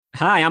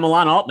Hi, I'm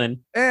Alon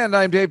Altman. And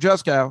I'm Dave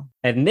Juskow.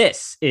 And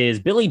this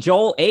is Billy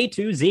Joel A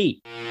to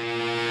Z.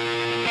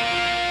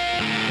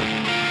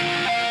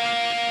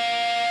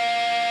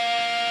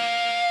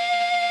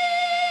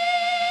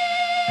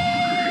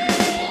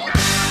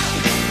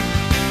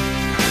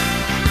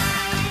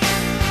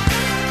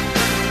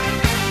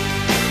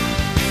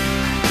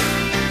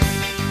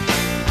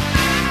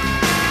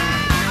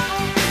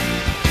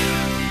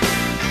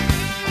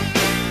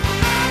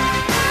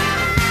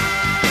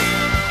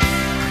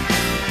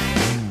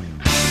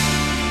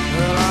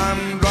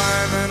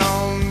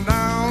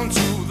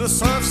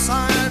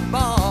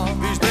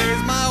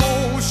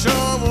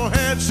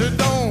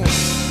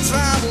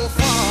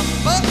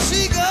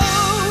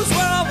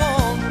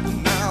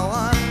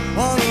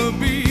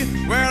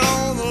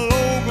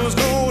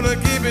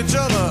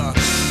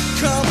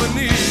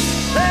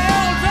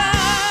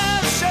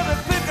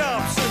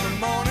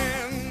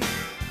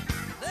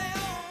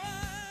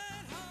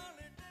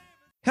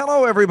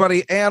 Hello,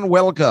 everybody, and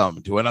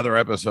welcome to another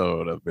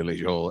episode of Billy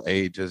Joel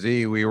A to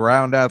Z. We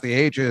round out the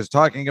H's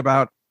talking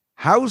about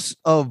House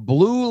of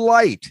Blue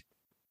Light.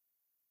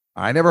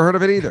 I never heard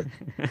of it either.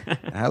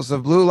 House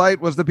of Blue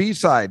Light was the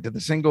B-side to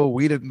the single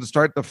We Didn't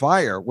Start the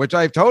Fire, which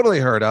I've totally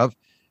heard of,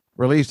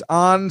 released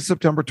on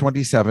September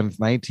 27th,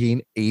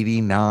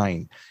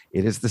 1989.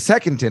 It is the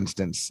second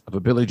instance of a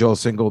Billy Joel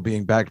single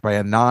being backed by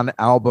a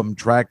non-album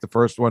track, the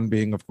first one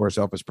being, of course,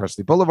 Elvis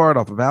Presley Boulevard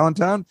off of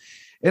Allentown.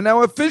 It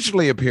now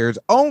officially appears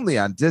only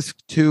on disc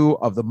 2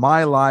 of the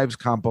My Lives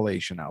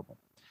compilation album.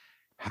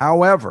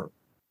 However,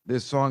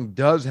 this song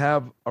does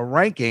have a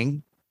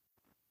ranking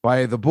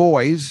by the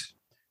boys.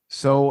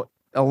 So,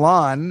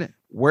 Alon,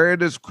 where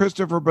does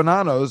Christopher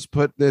Bonanos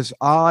put this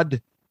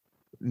odd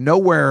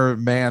Nowhere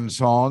Man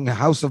song,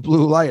 House of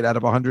Blue Light, out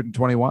of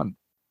 121?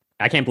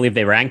 I can't believe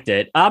they ranked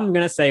it. I'm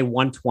going to say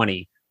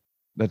 120.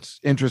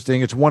 That's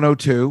interesting. It's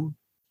 102.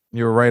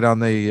 You were right on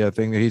the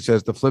thing that he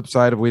says. The flip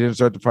side of We Didn't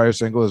Start the Fire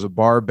single is a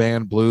bar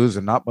band, blues,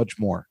 and not much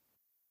more.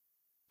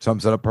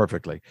 Sums it up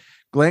perfectly.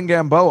 Glenn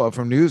Gamboa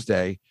from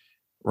Newsday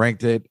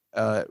ranked it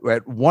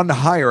at one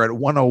higher at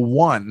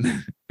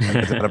 101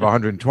 out of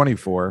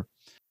 124.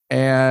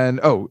 And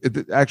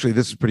actually,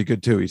 this is pretty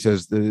good too. He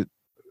says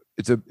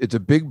it's a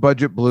big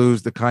budget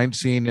blues, the kind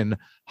seen in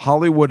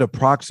Hollywood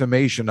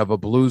approximation of a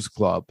blues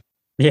club.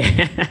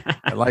 Yeah,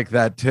 I like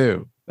that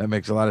too. That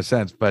makes a lot of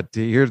sense. But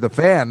here's the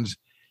fans.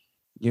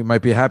 You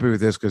might be happy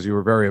with this because you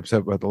were very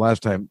upset about the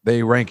last time.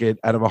 They rank it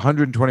out of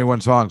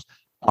 121 songs,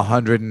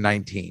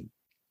 119.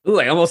 Ooh,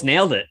 I almost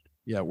nailed it.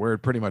 Yeah, where it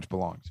pretty much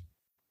belongs.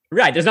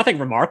 Right. There's nothing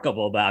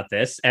remarkable about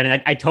this.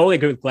 And I totally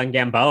agree with Glenn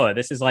Gamboa.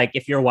 This is like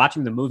if you're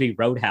watching the movie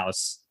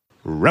Roadhouse.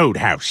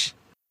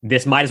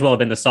 This might as well have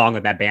been the song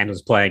that band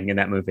was playing in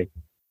that movie.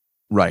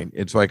 Right.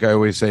 It's like I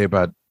always say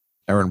about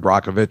Aaron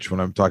Brockovich when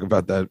I'm talking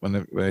about that,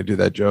 when I do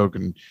that joke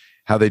and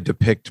how they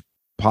depict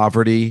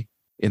poverty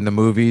in the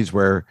movies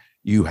where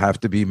you have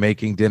to be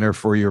making dinner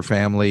for your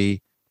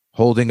family,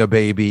 holding a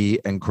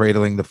baby and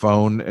cradling the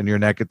phone in your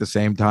neck at the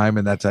same time.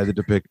 And that's how they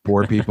depict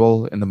poor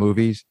people in the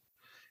movies.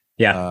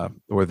 Yeah.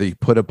 Or the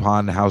put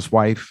upon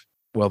housewife.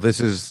 Well, this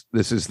is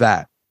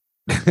that.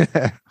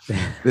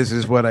 This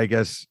is what I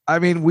guess. I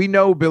mean, we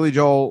know Billy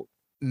Joel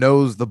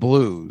knows the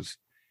blues,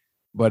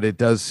 but it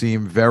does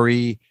seem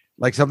very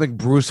like something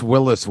Bruce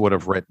Willis would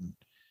have written.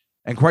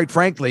 And quite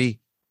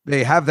frankly,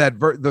 they have that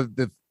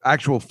the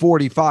actual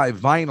 45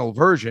 vinyl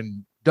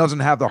version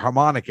doesn't have the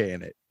harmonica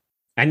in it.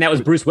 And that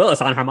was Bruce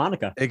Willis on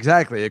harmonica.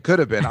 Exactly. It could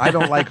have been. I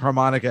don't like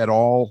harmonica at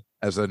all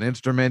as an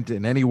instrument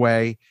in any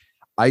way.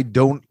 I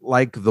don't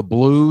like the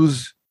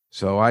blues,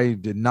 so I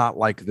did not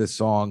like this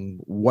song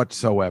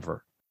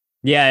whatsoever.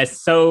 Yeah,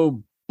 it's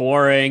so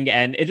boring,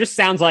 and it just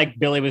sounds like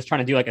Billy was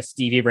trying to do like a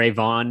Stevie Ray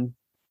Vaughan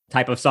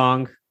type of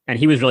song, and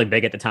he was really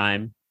big at the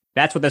time.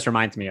 That's what this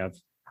reminds me of.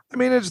 I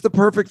mean, it's the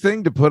perfect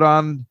thing to put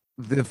on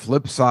the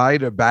flip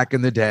side of back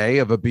in the day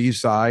of a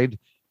B-side.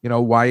 You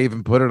know, why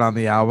even put it on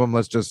the album?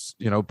 Let's just,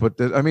 put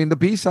this. I mean, the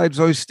B-side is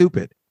always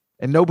stupid,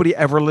 and nobody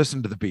ever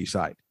listened to the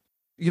B-side.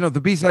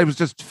 The B-side was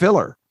just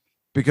filler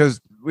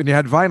because when you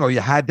had vinyl, you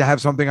had to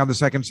have something on the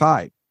second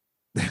side.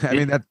 I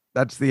mean,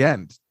 that's the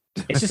end.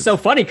 It's just so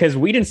funny because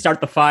We Didn't Start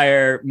the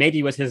Fire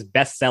maybe was his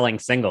best-selling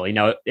single.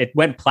 It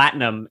went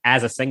platinum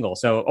as a single.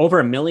 So over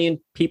 1 million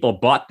people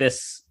bought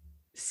this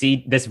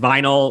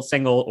vinyl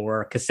single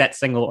or cassette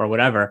single or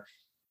whatever.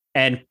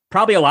 And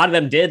probably a lot of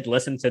them did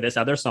listen to this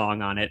other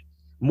song on it.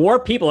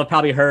 More people have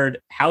probably heard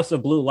House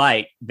of Blue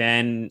Light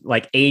than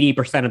like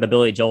 80% of the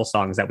Billy Joel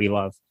songs that we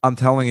love. I'm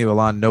telling you,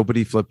 Alon,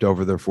 nobody flipped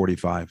over their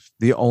 45.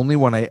 The only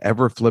one I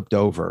ever flipped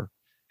over,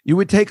 you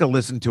would take a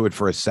listen to it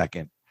for a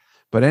second.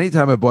 But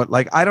anytime I bought,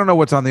 I don't know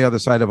what's on the other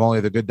side of Only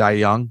the Good Die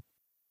Young.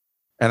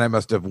 And I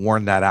must have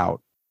worn that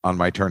out on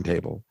my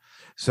turntable.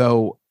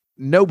 So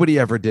nobody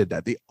ever did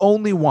that. The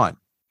only one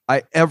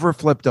I ever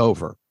flipped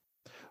over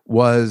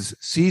was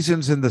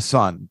Seasons in the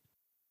Sun,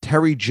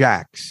 Terry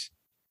Jacks.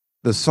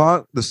 The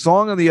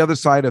song on the other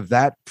side of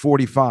that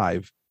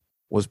 45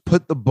 was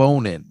Put the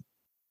Bone In.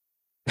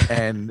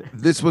 And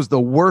this was the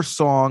worst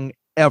song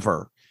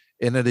ever.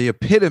 in the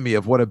epitome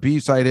of what a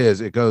B-side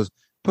is. It goes,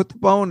 put the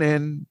bone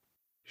in,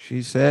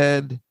 she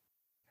said,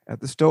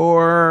 at the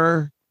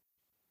store,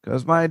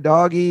 because my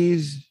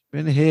doggy's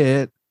been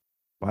hit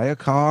by a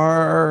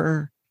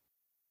car.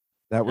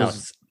 That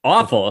was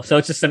awful. So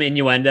it's just some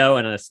innuendo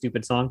and a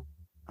stupid song.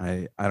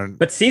 I don't.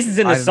 But Seasons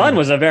in the Sun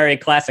was a very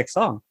classic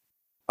song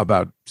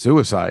about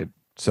suicide.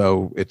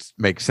 So it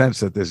makes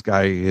sense that this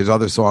guy, his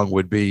other song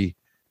would be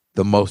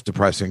the most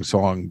depressing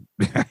song.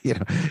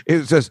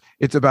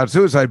 It's about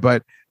suicide,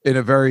 but in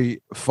a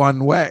very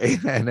fun way.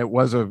 And it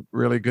was a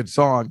really good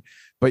song.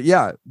 But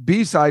yeah,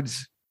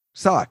 B-sides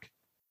suck.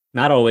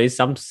 Not always.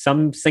 Some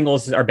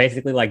singles are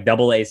basically like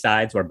double A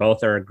sides where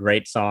both are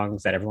great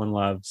songs that everyone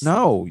loves.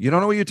 No, you don't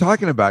know what you're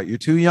talking about. You're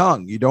too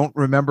young. You don't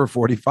remember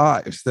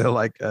 45s. They're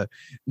like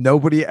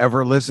nobody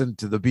ever listened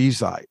to the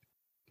B-side.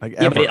 Like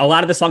yeah, but a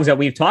lot of the songs that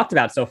we've talked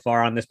about so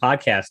far on this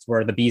podcast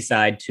were the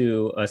B-side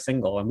to a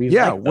single, and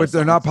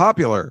they're not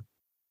popular.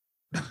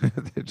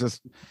 They're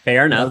just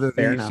fair enough.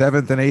 Fair enough.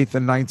 7th and 8th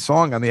and 9th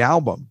song on the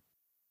album.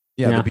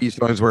 Yeah, the B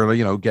songs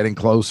were getting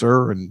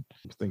closer, and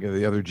think of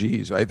the other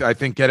G's. I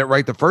think Get It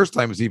Right the First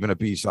Time is even a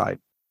B-side.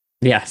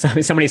 Yeah,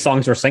 so many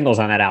songs were singles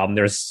on that album.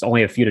 There's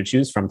only a few to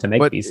choose from to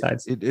make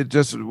B-sides. It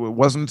just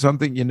wasn't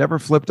something you never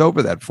flipped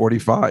over that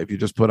 45. You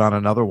just put on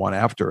another one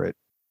after it.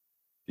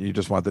 You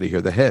just wanted to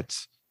hear the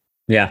hits.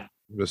 Yeah.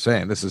 I was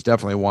saying this is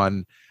definitely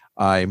one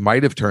I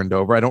might have turned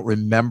over. I don't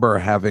remember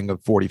having a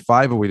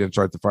 45 but We Didn't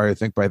Start the Fire. I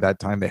think by that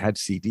time they had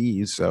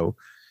CDs. So,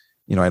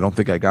 I don't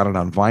think I got it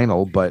on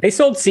vinyl, but they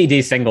sold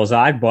CD singles.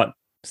 I've bought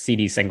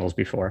CD singles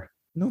before.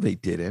 No, they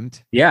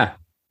didn't. Yeah.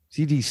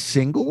 CD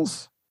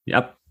singles?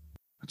 Yep.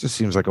 It just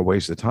seems like a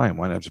waste of time.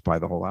 Why not just buy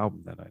the whole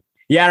album then?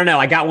 Yeah, I don't know.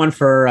 I got one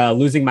for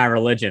Losing My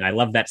Religion. I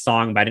love that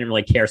song, but I didn't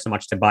really care so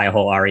much to buy a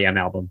whole REM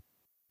album.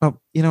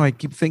 Well, I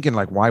keep thinking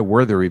like, why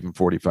were there even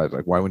 45s?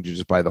 Like, why wouldn't you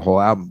just buy the whole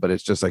album? But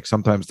it's just like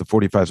sometimes the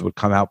 45s would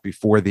come out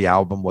before the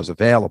album was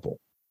available.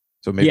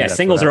 So maybe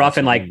singles are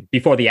often like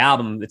before the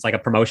album. It's like a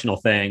promotional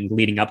thing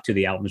leading up to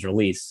the album's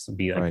release. It'd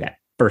be like that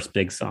first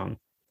big song.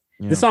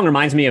 Yeah. This song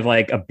reminds me of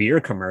like a beer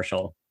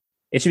commercial.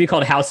 It should be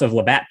called House of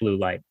Labatt Blue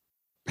Light.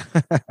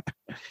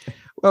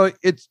 Well,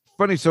 it's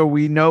funny. So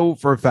we know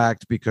for a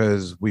fact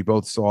because we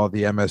both saw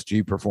the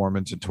MSG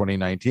performance in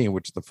 2019,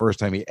 which is the first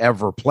time he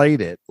ever played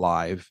it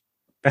live.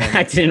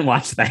 I didn't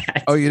watch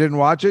that. Oh, you didn't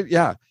watch it?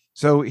 Yeah.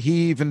 So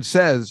he even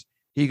says,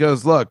 he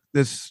goes, look,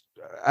 this,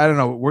 I don't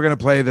know, we're going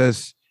to play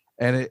this.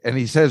 And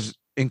he says,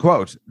 in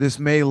quotes, this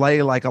may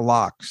lay like a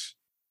lox.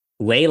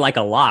 Lay like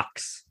a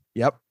lox?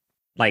 Yep.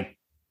 Like,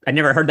 I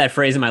never heard that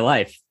phrase in my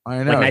life.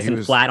 I know. Like nice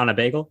and flat on a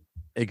bagel?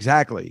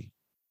 Exactly.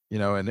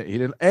 And he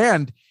didn't,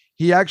 and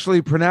he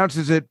actually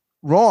pronounces it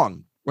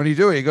wrong when he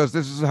do it. He goes,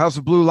 this is House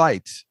of Blue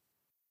Lights.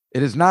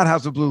 It is not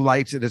House of Blue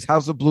Lights. It is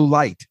House of Blue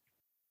Light.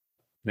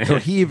 So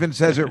he even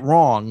says it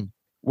wrong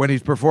when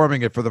he's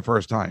performing it for the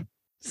first time.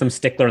 Some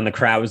stickler in the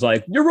crowd was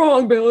like, you're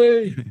wrong,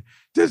 Billy.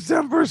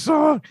 December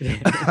song.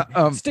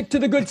 Stick to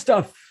the good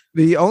stuff.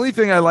 The only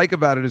thing I like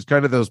about it is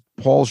kind of those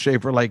Paul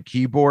Schaefer like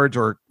keyboards,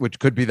 or which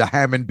could be the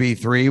Hammond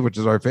B3, which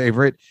is our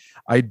favorite.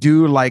 I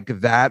do like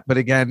that, but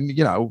again,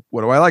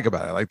 what do I like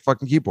about it? I like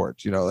fucking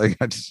keyboards. Like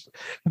I'm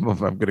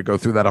going to go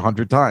through that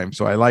 100 times.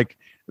 So I like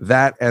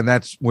that, and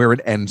that's where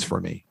it ends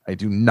for me. I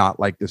do not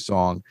like this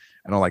song.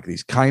 I don't like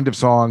these kind of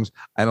songs.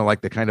 I don't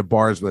like the kind of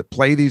bars that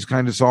play these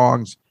kind of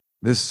songs.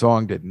 This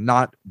song did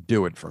not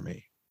do it for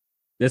me.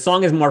 This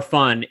song is more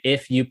fun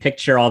if you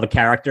picture all the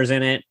characters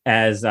in it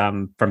as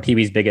from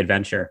Pee-wee's Big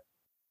Adventure.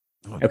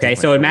 Okay,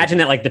 so imagine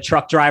that like the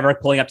truck driver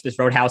pulling up to this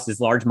roadhouse is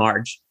Large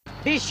Marge.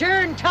 Be sure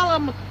and tell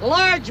him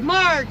Large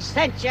Marge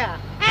sent you.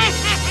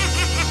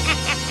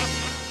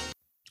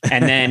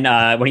 And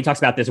then when he talks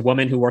about this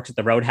woman who works at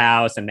the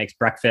roadhouse and makes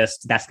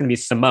breakfast, that's going to be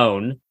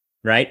Simone,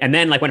 right? And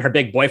then like when her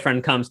big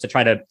boyfriend comes to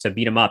try to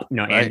beat him up,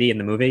 Andy in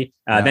the movie,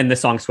 then the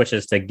song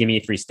switches to Give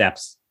Me 3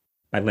 Steps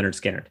by Leonard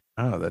Skinner.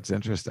 Oh, that's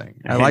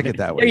interesting. I like it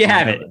that way. There you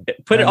have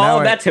it. Put all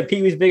of that to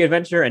Pee-wee's Big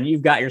Adventure and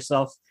you've got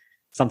yourself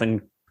something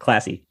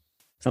classy.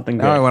 Something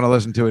good. Now I want to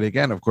listen to it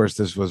again. Of course,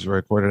 this was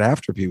recorded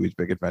after Pee-wee's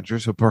Big Adventure,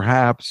 so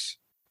perhaps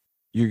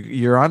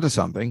you're onto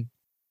something.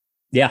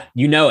 Yeah,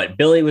 it.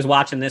 Billy was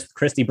watching this with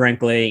Christy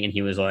Brinkley, and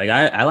he was like,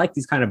 I like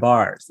these kind of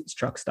bars, these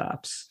truck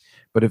stops.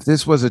 But if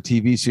this was a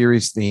TV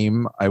series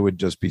theme, I would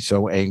just be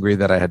so angry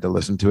that I had to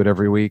listen to it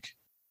every week.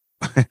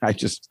 I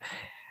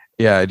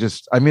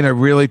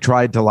really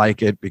tried to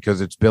like it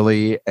because it's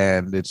Billy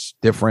and it's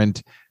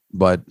different,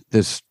 but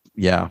this,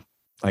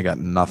 I got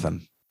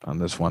nothing on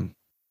this one.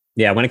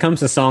 Yeah, when it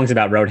comes to songs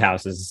about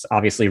roadhouses,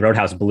 obviously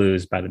Roadhouse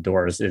Blues by The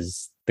Doors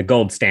is the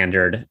gold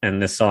standard,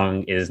 and this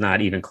song is not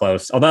even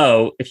close.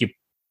 Although, if you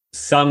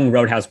sung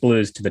Roadhouse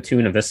Blues to the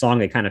tune of this song,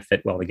 they kind of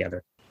fit well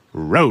together.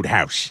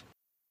 Roadhouse.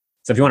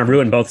 So if you want to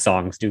ruin both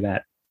songs, do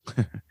that.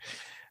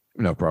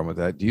 No problem with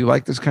that. Do you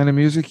like this kind of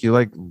music? You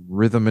like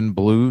rhythm and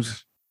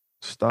blues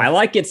stuff? I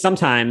like it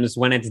sometimes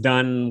when it's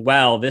done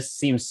well. This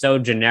seems so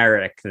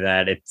generic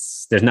that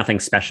there's nothing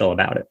special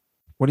about it.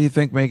 What do you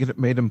think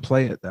made him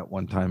play it that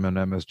one time on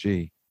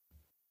MSG?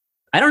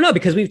 I don't know,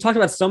 because we've talked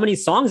about so many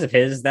songs of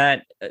his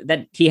that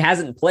he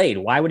hasn't played.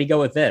 Why would he go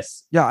with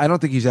this? Yeah, I don't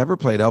think he's ever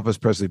played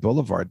Elvis Presley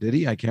Boulevard, did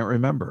he? I can't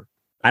remember.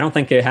 I don't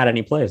think it had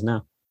any plays,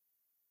 no.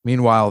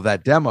 Meanwhile,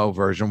 that demo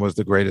version was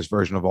the greatest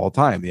version of all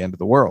time, The End of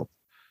the World.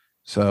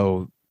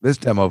 So this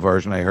demo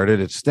version, I heard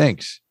it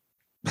stinks.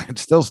 It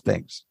still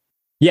stinks.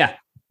 Yeah,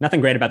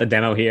 nothing great about the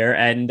demo here.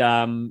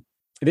 And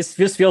this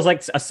just feels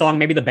like a song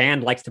maybe the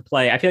band likes to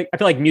play. I feel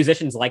like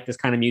musicians like this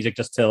kind of music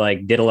just to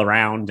like diddle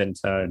around and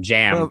to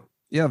jam. Well,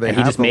 yeah,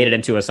 he just made it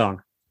into a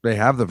song. They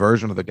have the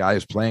version of the guy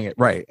who's playing it,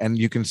 right? And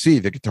you can see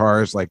the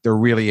guitars, like they're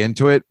really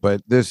into it.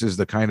 But this is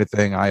the kind of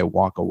thing I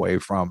walk away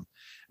from.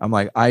 I'm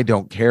like, I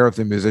don't care if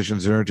the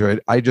musicians are into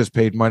it. I just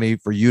paid money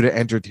for you to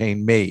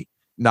entertain me,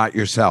 not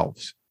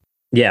yourselves.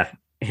 Yeah,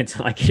 it's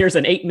like, here's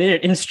an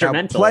 8-minute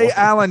instrumental. Now play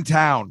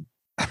Allentown.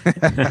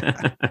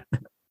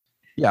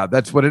 Yeah,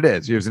 that's what it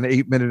is. Here's an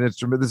 8-minute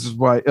instrument. This is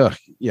why.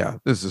 Yeah,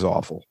 this is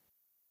awful.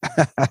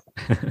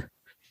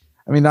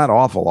 I mean, not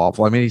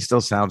awful. I mean, he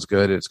still sounds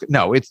good.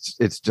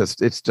 It's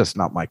just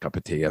not my cup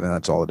of tea. I mean,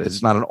 that's all it is.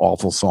 It's not an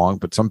awful song,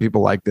 but some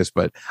people like this.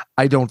 But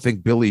I don't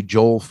think Billy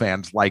Joel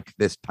fans like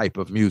this type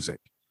of music.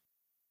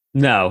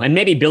 No, and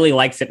maybe Billy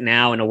likes it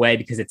now in a way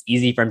because it's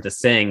easy for him to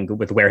sing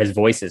with where his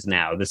voice is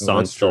now. This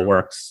song still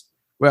works.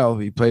 Well,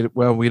 he played it.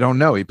 Well, we don't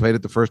know. He played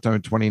it the first time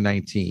in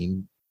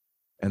 2019,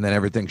 and then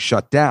everything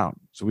shut down.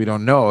 So we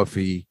don't know if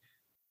he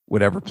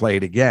would ever play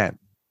it again.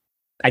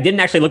 I didn't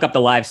actually look up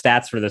the live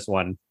stats for this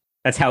one.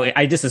 That's how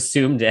I just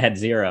assumed it had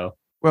 0.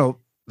 Well,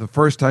 the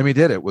first time he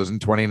did it was in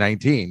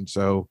 2019.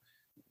 So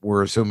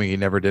we're assuming he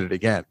never did it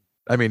again.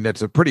 I mean,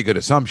 that's a pretty good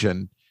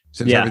assumption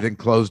since everything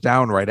closed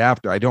down right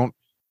after. I don't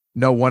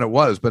know when it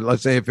was, but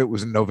let's say if it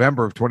was in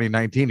November of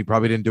 2019, he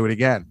probably didn't do it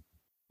again.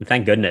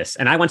 Thank goodness.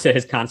 And I went to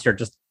his concert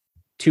just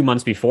 2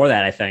 months before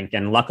that, I think.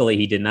 And luckily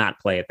he did not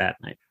play it that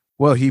night.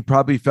 Well, he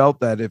probably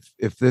felt that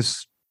if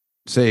this,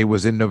 say,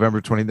 was in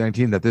November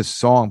 2019, that this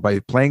song, by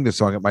playing this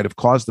song, it might have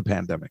caused the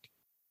pandemic.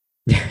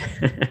 You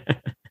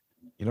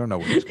don't know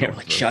what he's They're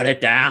like, shut it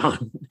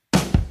down.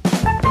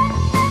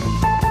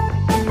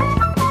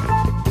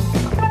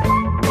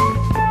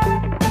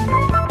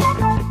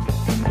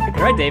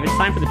 All right, Dave, it's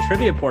time for the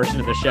trivia portion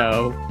of the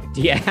show.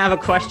 Do you have a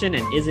question,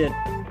 and is it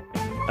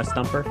a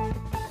stumper?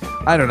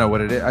 I don't know what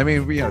it is. I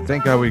mean,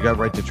 thank God we got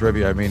right to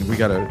trivia. I mean,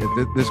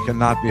 this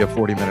cannot be a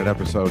 40-minute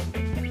episode.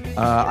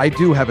 I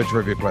do have a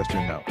trivia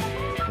question, though.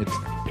 It's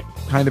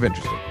kind of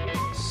interesting.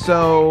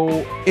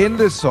 So in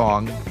this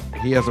song,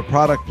 he has a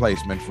product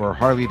placement for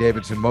Harley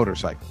Davidson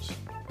motorcycles.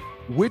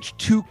 Which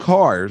 2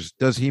 cars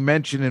does he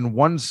mention in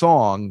one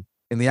song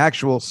in the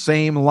actual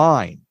same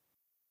line?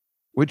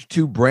 Which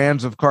 2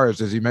 brands of cars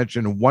does he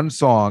mention in one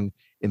song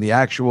in the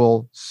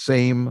actual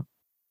same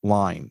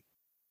line?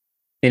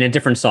 In a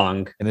different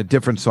song. In a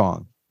different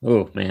song.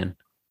 Oh, man.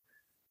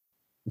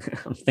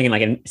 I'm thinking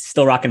like in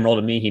Still Rock and Roll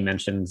to Me, he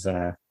mentions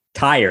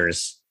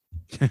tires,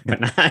 but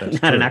not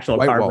an actual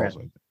White car walls,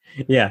 brand.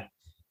 Yeah.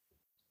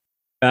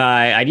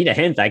 I need a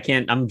hint.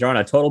 I'm drawing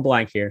a total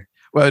blank here.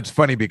 Well, it's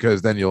funny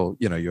because then you'll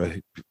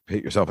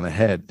hit yourself in the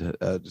head,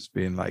 just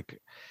being like,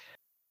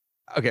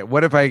 okay,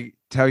 what if I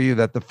tell you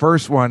that the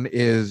first one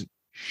is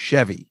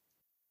Chevy?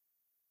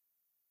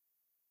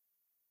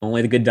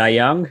 Only the Good Die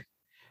Young?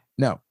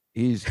 No,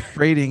 he's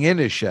trading in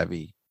his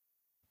Chevy.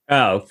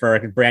 Oh, for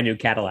a brand new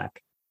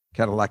Cadillac.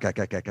 Cadillac.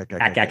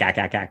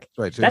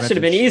 Right. So that should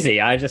have been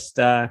easy. I just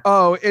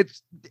right.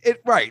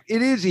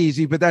 It is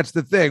easy, but that's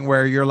the thing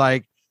where you're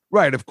like,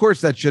 right, of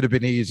course that should have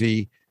been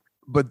easy,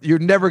 but you're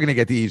never going to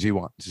get the easy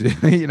ones.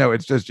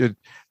 It's just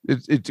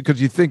it's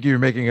because you think you're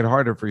making it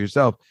harder for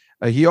yourself.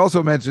 He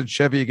also mentioned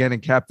Chevy again in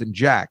Captain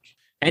Jack.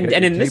 And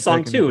in this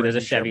song too, there's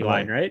a Chevy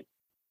line, right?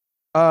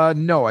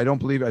 No, I don't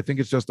believe. I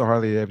think it's just the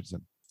Harley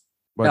Davidson.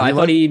 But no, I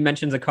thought he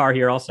mentions a car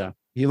here also.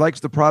 He likes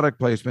the product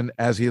placement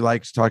as he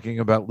likes talking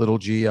about Little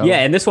Geo.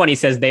 Yeah, in this one he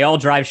says they all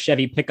drive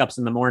Chevy pickups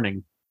in the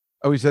morning.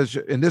 Oh, he says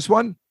in this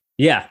one?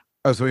 Yeah.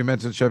 Oh, so he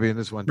mentioned Chevy in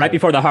this one. Right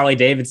before the Harley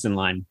Davidson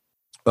line.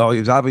 Well, he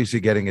was obviously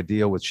getting a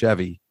deal with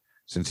Chevy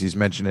since he's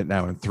mentioned it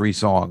now in 3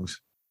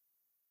 songs.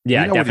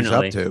 Yeah, definitely.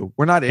 What he's up to.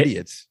 We're not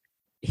idiots.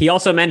 He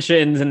also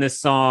mentions in this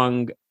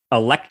song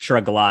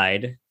Electra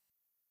Glide.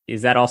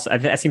 Is that also?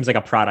 That seems like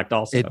a product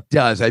also. It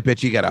does. I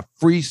bet you got a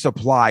free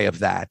supply of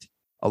that.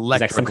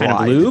 Electra Is that some Glide.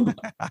 kind of lube?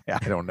 I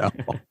don't know.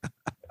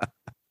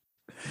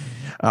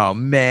 Oh,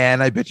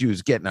 man. I bet you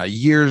was getting a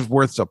year's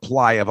worth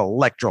supply of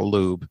Electro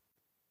Lube.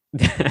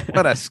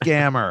 What a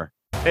scammer.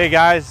 Hey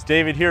guys,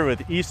 David here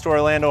with East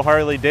Orlando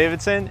Harley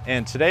Davidson,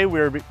 and today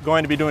we're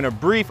going to be doing a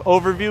brief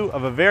overview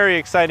of a very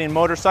exciting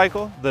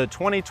motorcycle, the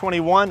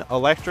 2021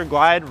 Electra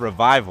Glide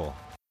Revival.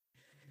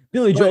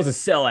 Billy Joel's a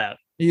sellout.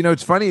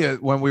 It's funny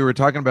when we were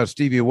talking about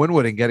Stevie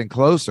Winwood and getting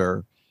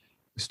closer,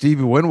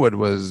 Stevie Winwood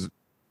was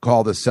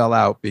called a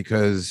sellout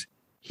because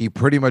he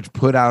pretty much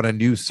put out a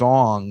new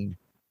song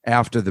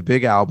after the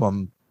big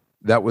album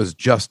that was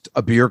just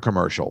a beer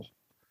commercial,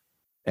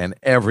 and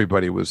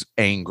everybody was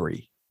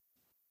angry.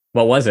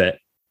 What was it?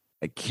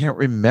 I can't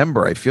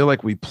remember. I feel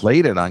like we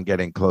played it on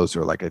Getting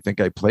Closer. Like, I think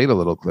I played a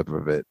little clip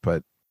of it,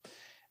 but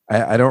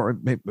I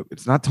don't.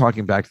 It's not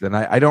Talking Back to the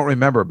Night. I don't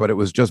remember, but it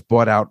was just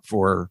bought out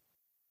for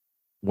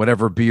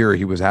whatever beer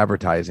he was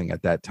advertising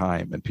at that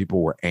time, and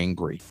people were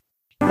angry.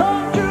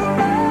 Don't you know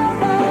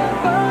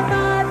what the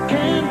night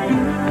can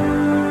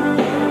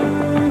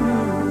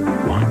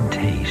do? One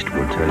taste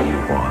will tell you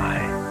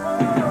why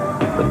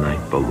the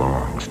night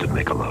belongs to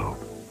Michelob.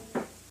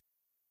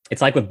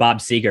 It's like with Bob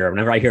Seger.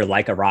 Whenever I hear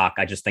Like a Rock,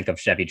 I just think of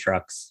Chevy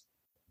trucks.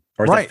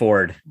 Or is Right. it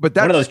Ford? But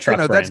that's one of those truck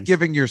that's brands.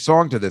 giving your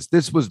song to this.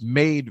 This was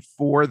made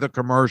for the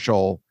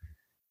commercial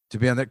to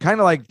be on that, kind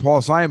of like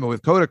Paul Simon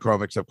with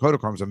Kodachrome, except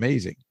Kodachrome's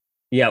amazing.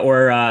 Yeah,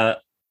 or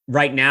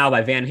Right Now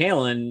by Van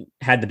Halen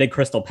had the Big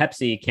Crystal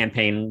Pepsi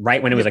campaign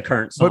right when it was a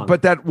current song.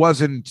 But that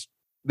wasn't.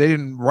 They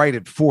didn't write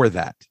it for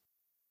that.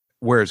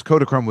 Whereas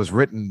Kodachrome was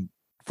written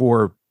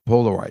for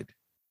Polaroid.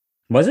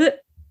 Was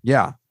it?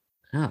 Yeah,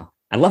 Oh,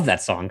 I love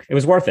that song. It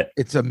was worth it.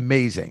 it's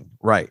amazing,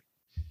 right?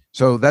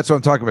 So that's what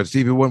I'm talking about.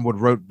 Stevie Winwood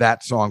wrote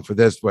that song for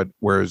this, but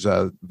whereas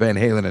Van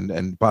Halen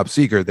and Bob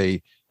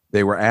Seger,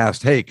 they were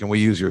asked, "Hey, can we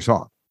use your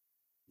song?"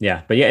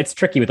 Yeah, but yeah, it's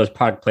tricky with those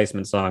product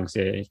placement songs.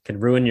 It can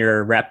ruin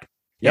your rep,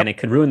 and it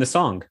could ruin the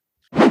song.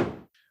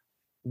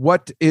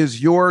 What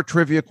is your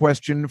trivia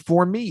question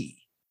for me?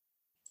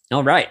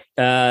 All right.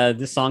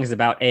 This song is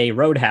about a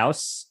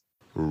roadhouse.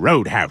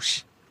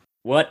 Roadhouse.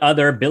 What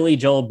other Billy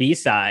Joel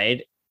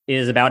B-side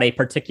is about a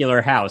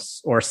particular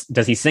house, or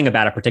does he sing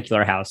about a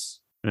particular house?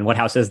 And what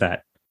house is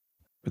that?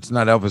 It's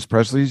not Elvis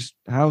Presley's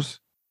house.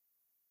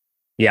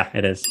 Yeah,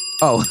 it is.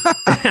 Oh,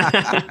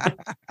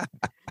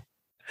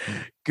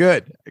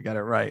 good. I got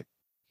it right.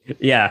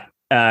 Yeah.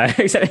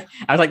 Except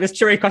I was like, this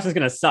trivia question is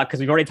going to suck because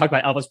we've already talked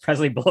about Elvis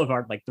Presley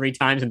Boulevard like 3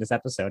 times in this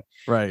episode.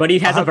 Right. But he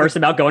has a verse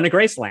about going to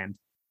Graceland.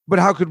 But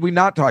how could we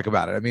not talk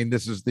about it? I mean,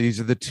 these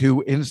are the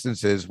 2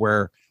 instances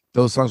where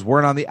those songs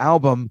weren't on the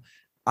album.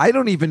 I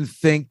don't even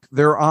think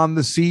they're on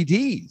the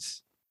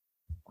CDs.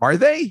 Are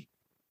they?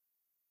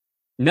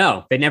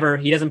 No,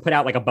 he doesn't put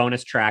out like a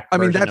bonus track. I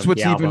mean, version that's of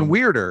what's the even album.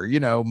 weirder. You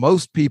know,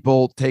 most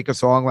people take a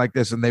song like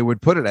this and they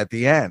would put it at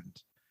the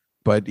end,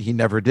 but he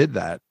never did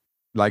that.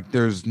 Like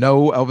there's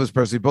no Elvis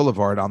Presley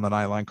Boulevard on the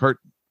Nylon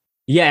Curtain.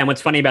 Yeah, and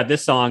what's funny about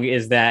this song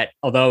is that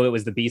although it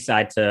was the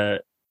B-side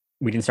to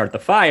We Didn't Start the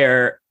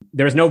Fire,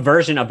 there's no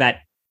version of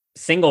that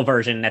single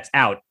version that's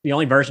out. The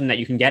only version that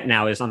you can get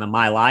now is on the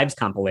My Lives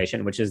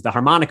compilation, which is the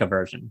harmonica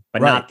version,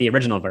 but Right. not the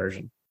original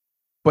version.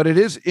 But it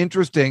is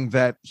interesting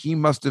that he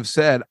must have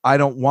said, I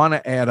don't want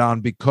to add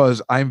on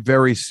because I'm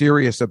very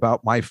serious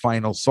about my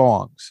final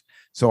songs.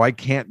 So I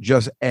can't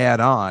just add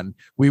on.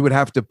 We would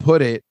have to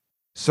put it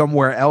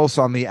somewhere else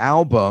on the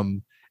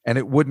album and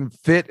it wouldn't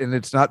fit. And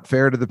it's not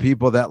fair to the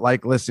people that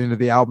like listening to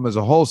the album as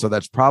a whole. So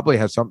that's probably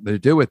has something to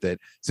do with it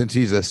since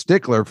he's a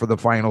stickler for the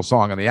final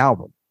song on the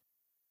album.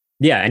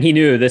 Yeah, and he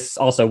knew this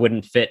also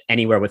wouldn't fit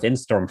anywhere within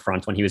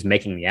Stormfront when he was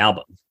making the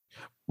album.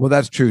 Well,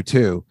 that's true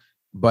too.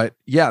 But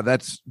yeah,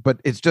 but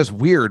it's just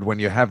weird when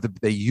you have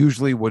they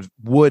usually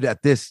would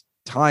at this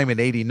time in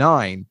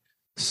 89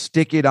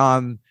 stick it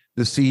on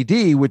the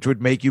CD, which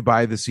would make you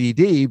buy the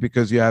CD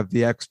because you have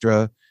the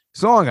extra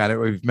song on it.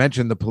 We've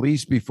mentioned The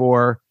Police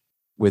before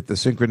with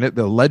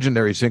the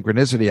legendary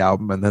Synchronicity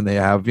album, and then they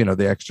have,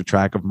 the extra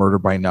track of Murder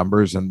by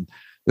Numbers, and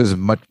there's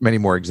many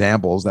more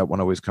examples. That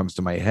one always comes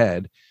to my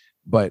head.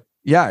 But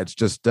yeah, it's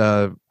just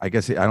I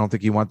guess I don't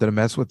think he wanted to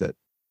mess with it.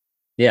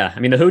 Yeah, I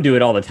mean, The Who do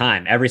it all the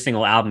time. Every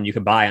single album you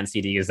could buy on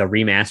CD is a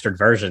remastered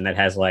version that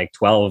has like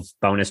 12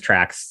 bonus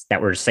tracks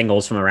that were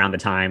singles from around the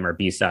time or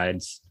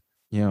B-sides.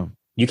 Yeah.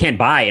 You can't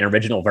buy an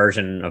original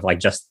version of like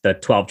just the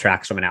 12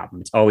 tracks from an album.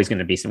 It's always going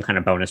to be some kind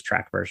of bonus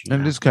track version.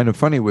 And it's kind of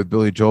funny with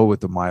Billy Joel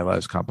with the My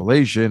Lives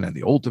compilation and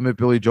the Ultimate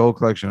Billy Joel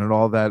collection and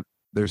all that.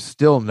 There's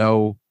still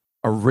no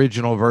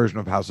original version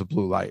of House of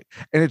Blue Light.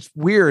 And it's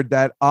weird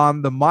that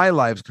on the My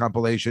Lives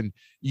compilation,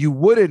 you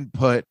wouldn't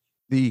put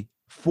the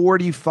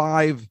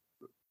 45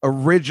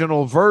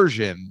 original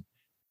version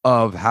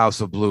of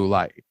House of Blue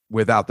Light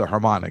without the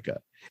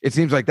harmonica. It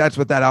seems like that's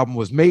what that album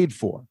was made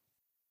for.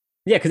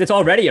 Yeah, because it's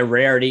already a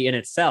rarity in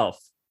itself.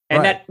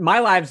 And Right. that My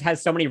Lives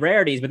has so many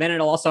rarities, but then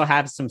it'll also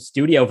have some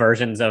studio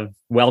versions of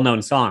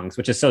well-known songs,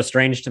 which is so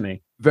strange to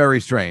me.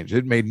 Very strange.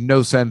 It made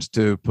no sense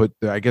to put,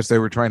 I guess they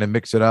were trying to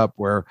mix it up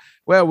where,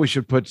 well, we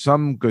should put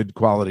some good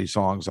quality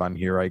songs on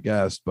here, I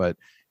guess. But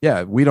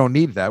yeah, we don't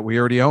need that. We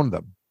already own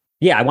them.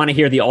 Yeah, I want to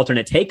hear the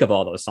alternate take of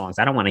all those songs.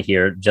 I don't want to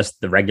hear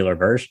just the regular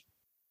version.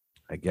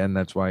 Again,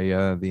 that's why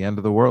The End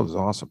of the World is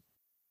awesome.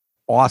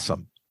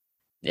 Awesome.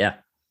 Yeah.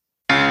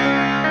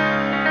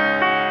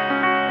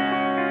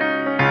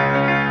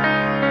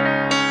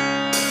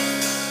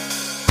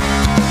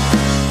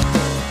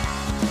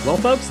 Well,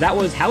 folks, that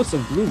was House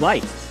of Blue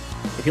Light.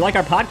 If you like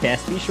our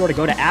podcast, be sure to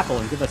go to Apple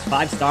and give us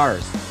 5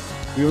 stars.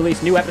 We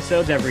release new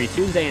episodes every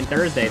Tuesday and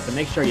Thursday, so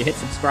make sure you hit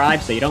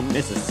subscribe so you don't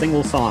miss a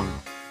single song.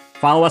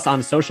 Follow us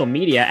on social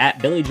media at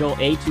Billy Joel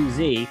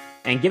A2Z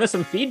and give us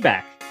some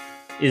feedback.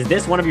 Is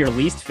this one of your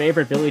least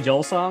favorite Billy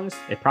Joel songs?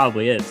 It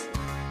probably is.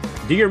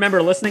 Do you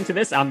remember listening to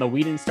this on the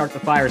We Didn't Start the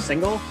Fire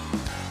single?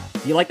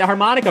 Do you like the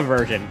harmonica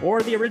version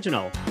or the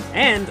original?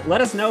 And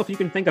let us know if you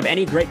can think of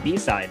any great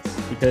B-sides.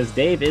 because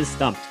Dave is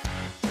stumped.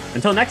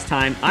 Until next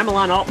time, I'm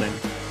Alon Altman,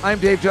 I'm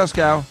Dave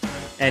Juskow.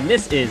 and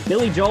this is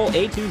Billy Joel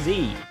A to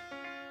Z.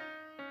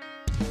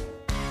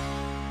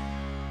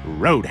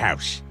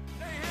 Roadhouse.